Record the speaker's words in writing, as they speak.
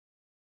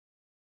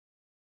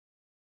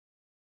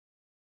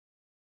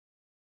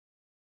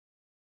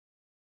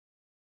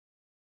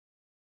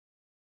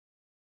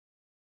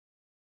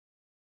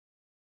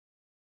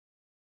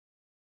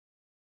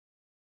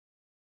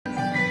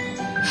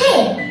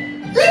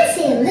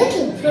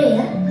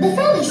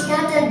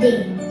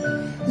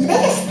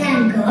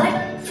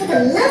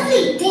the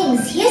lovely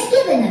things He has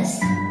given us.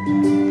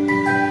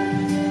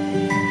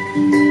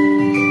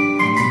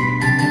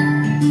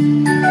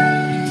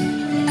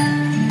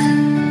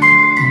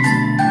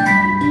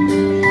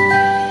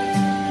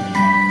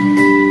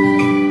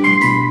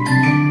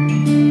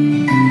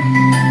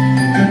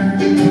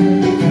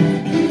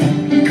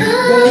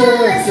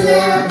 God's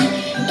love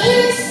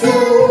is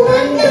so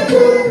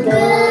wonderful.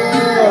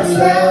 God's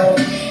love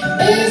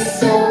is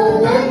so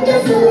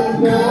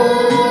wonderful.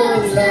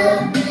 God's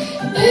love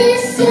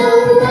is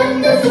so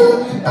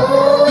wonderful.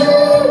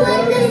 Oh,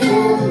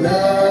 wonderful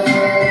love.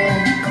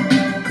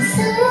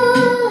 So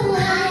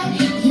high,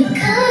 you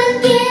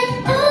can't get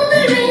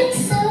over it.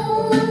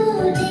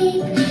 So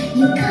deep,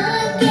 you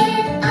can't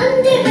get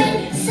under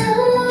it. So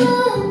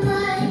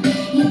wide,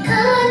 you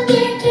can't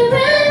get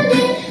around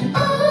it.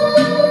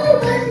 Oh,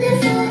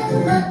 wonderful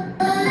love.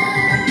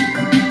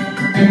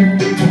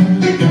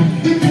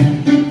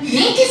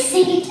 Let us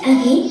sing it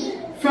again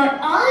for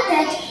all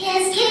that He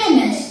has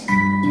given us.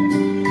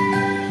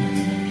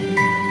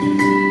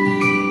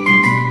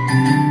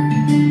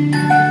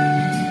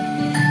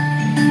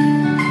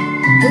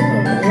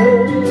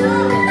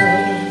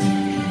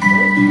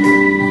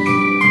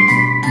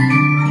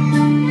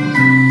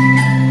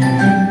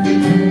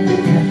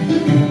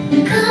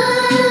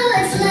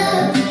 God's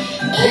love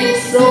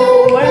is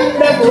so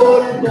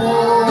Wonderful,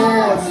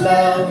 God's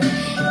love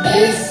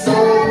is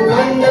so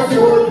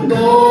wonderful.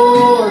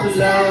 God's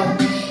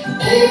love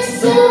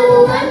is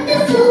so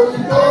wonderful.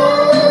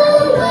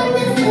 Oh,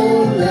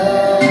 wonderful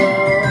love.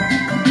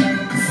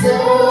 so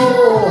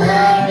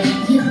high,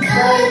 you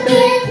can't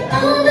get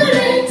over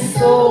it.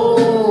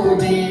 So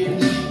deep,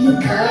 You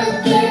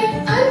can't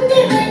get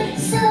under it.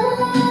 So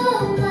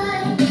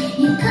wide,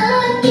 you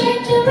can't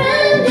get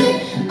around it.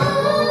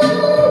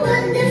 Oh,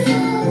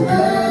 wonderful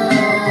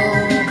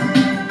love.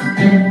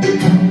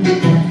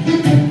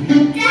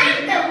 Thank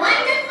the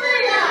wonderful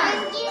Lord.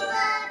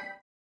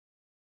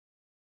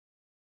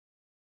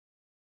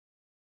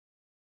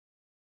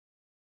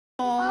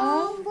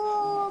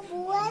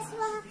 Buwas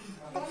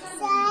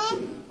magsay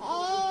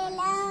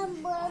elang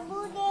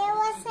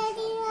berbudewa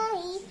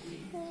sendiri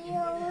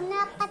yung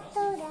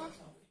nakatura.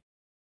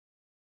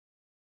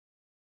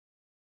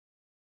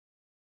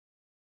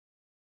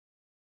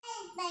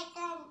 My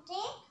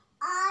country,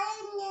 all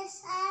in this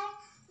are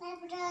my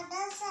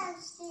brothers and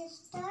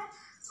sisters.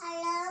 I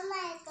love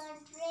my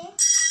country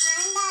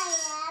and I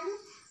am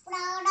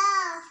proud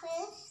of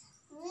it,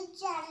 which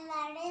I'm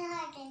very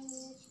happy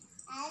with.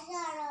 As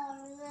are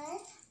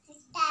always,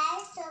 it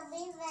has to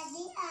be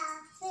very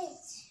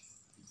office.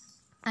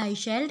 I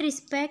shall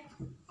respect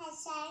I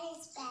shall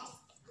respect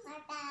my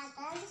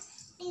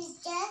parents,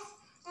 teachers,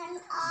 and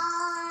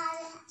all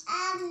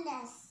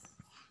elders,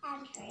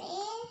 and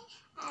treat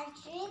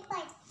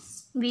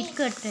with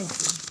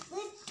courtesy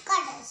with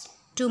courtesy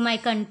to my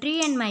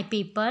country and my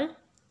people.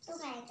 to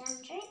my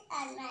country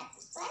and my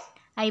people.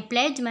 I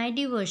pledge my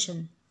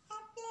devotion I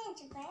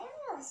pledge my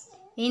devotion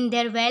in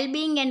their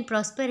well-being and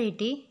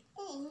prosperity.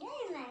 in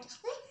their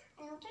mercy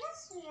and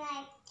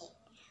prosperity.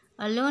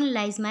 Alone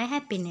lies my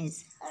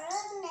happiness.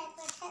 Around my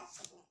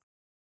happiness.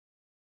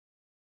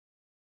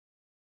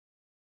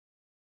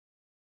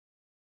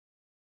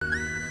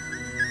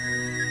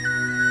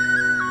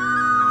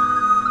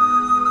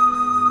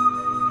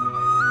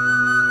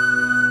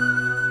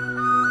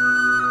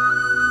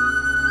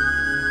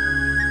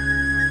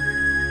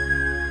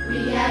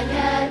 We are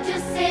here to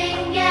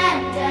sing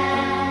and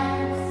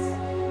dance.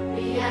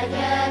 We are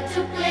here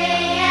to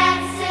play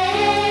and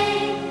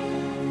sing.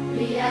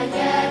 We are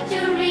here to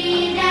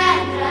read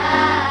and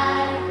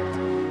write.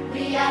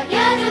 We are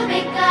here to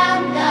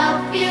become the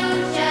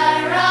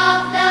future of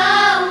the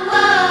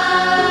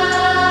world.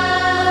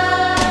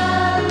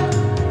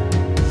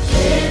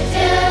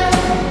 Little,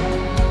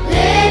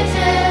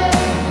 little,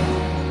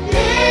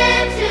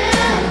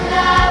 little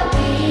are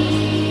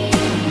we.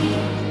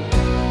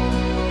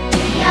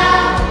 We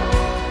are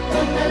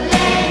the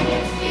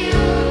millennium's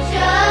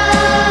future.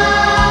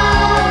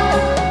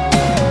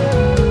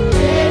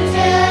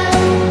 Little,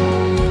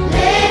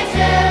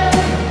 little,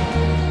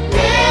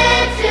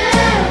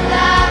 little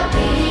are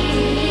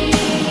we.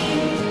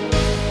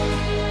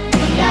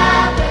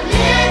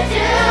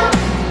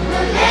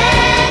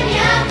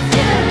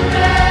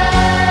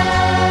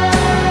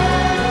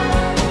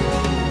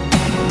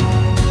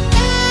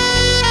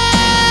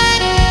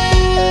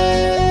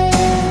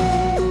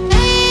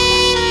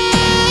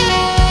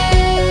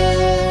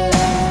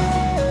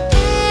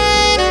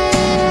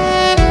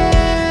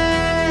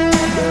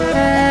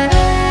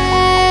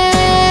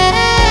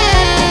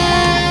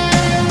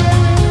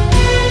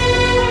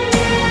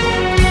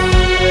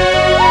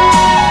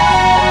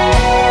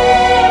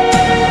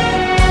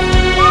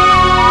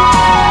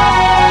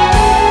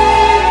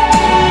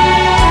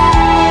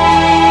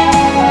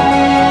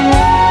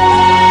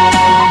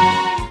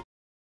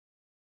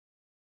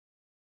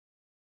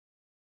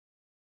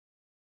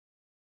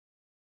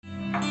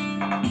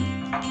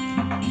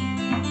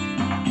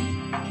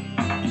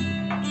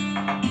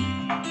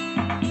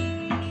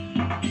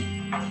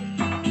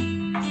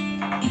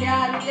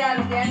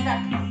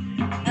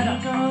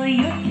 Wiggle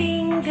your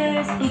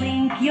fingers,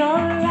 blink your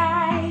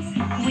eyes.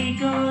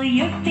 Wiggle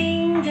your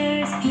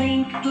fingers,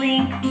 blink,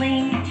 blink,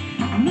 blink.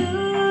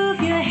 Move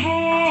your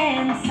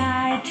hands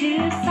side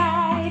to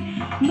side.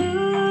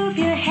 Move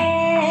your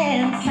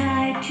hands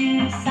side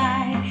to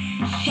side.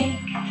 Shake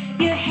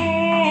your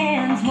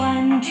hands,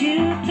 1,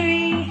 2,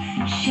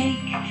 3.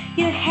 Shake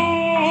your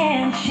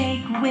hands,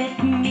 shake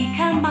with me.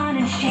 Come on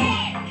and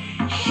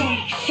shake.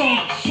 Shake,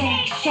 shake,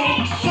 shake,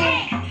 shake,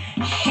 shake.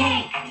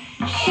 Shake,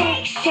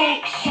 shake,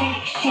 shake,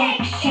 shake,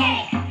 shake,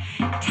 shake.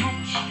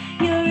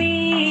 Touch your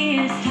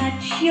ears,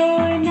 touch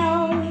your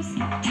nose.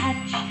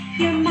 Touch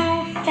your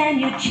mouth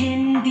and your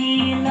chin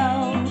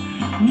below.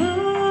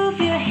 Move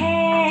your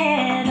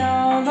head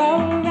all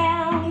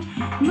around.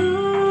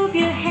 Move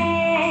your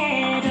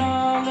head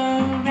all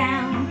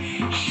around.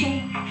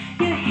 Shake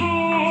your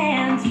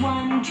hands,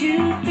 1,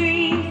 2,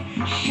 3.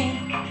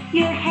 Shake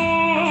your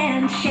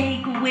hands,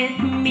 shake with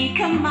me.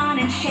 Come on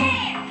and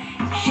shake.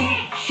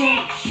 Shake,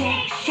 shake,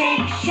 shake,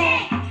 shake,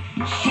 shake.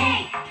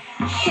 Shake,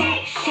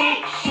 shake,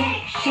 shake,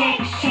 shake,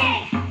 shake,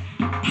 shake.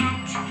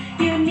 Pat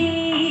your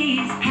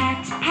knees,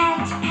 pat,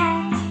 pat,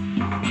 pat.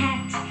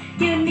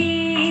 Pat your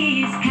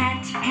knees,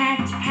 pat,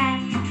 pat,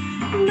 pat.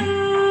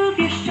 Move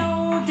your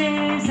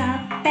shoulders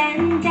up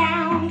and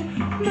down.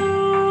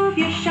 Move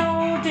your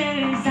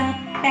shoulders up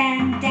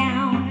and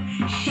down.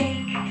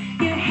 Shake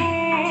your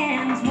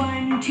hands,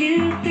 1,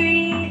 2,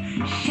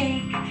 3.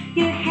 Shake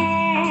your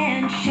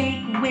hands,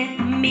 shake with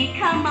me.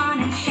 Come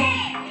on and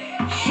shake.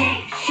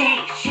 Shake,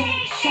 shake,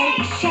 shake,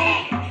 shake,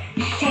 shake.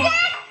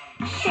 Shake,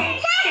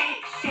 shake,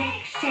 shake,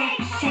 shake,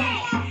 shake,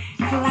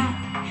 shake. Clap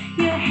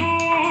your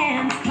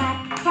hands,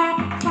 clap,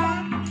 clap,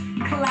 clap.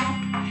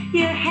 Clap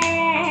your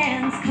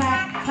hands,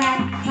 clap,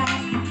 clap,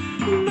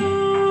 clap.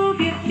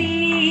 Move your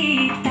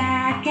feet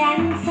back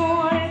and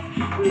forth.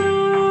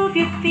 Move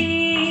your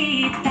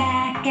feet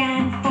back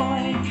and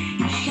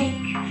forth.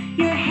 Shake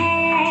your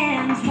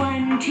hands,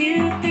 1,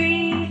 2,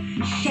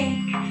 3.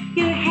 Shake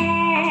your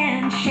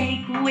hands,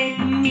 shake with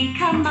me.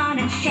 Come on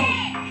and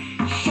shake.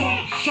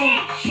 Shake,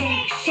 shake,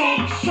 shake,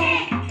 shake,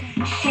 shake.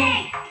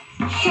 Shake,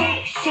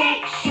 shake,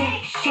 shake,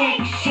 shake,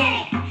 shake,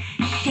 shake.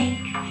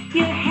 Shake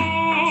your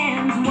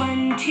hands,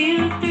 1,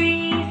 2,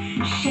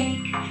 3.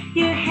 Shake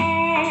your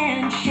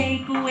hands,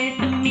 shake with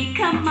me.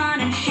 Come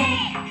on and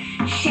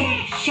shake.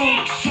 Shake,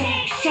 shake,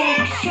 shake,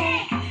 shake,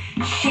 shake.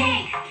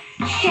 Shake,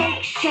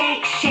 shake,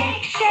 shake,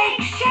 shake,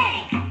 shake,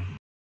 shake.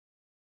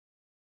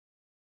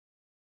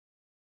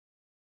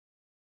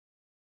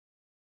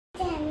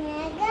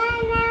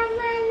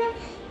 Janaganamana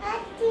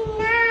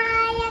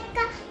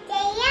Adinayaka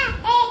Jaya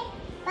He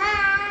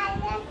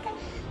Bharata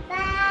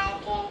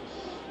Bhage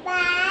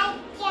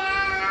Bhaja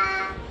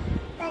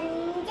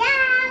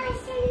Punjab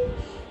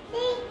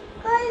Sindhi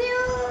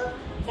Kulu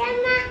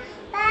Jama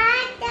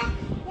Bhata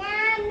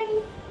Raman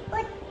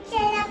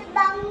Uttara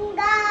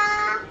Banga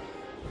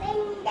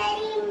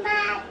Vindari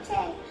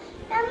Machal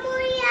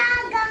Ramuya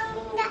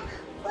Ganga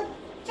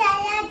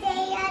Uttara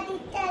Jaya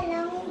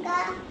Ditalanga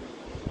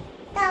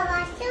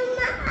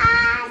Tawasuma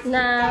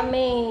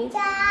Name.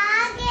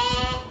 Jage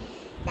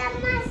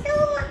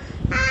Tamasuma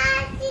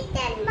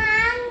Asitan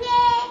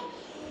Mange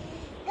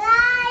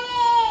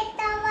Gaye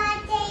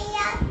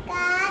Tawajaya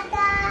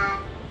Gada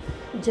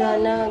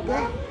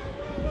Janaga.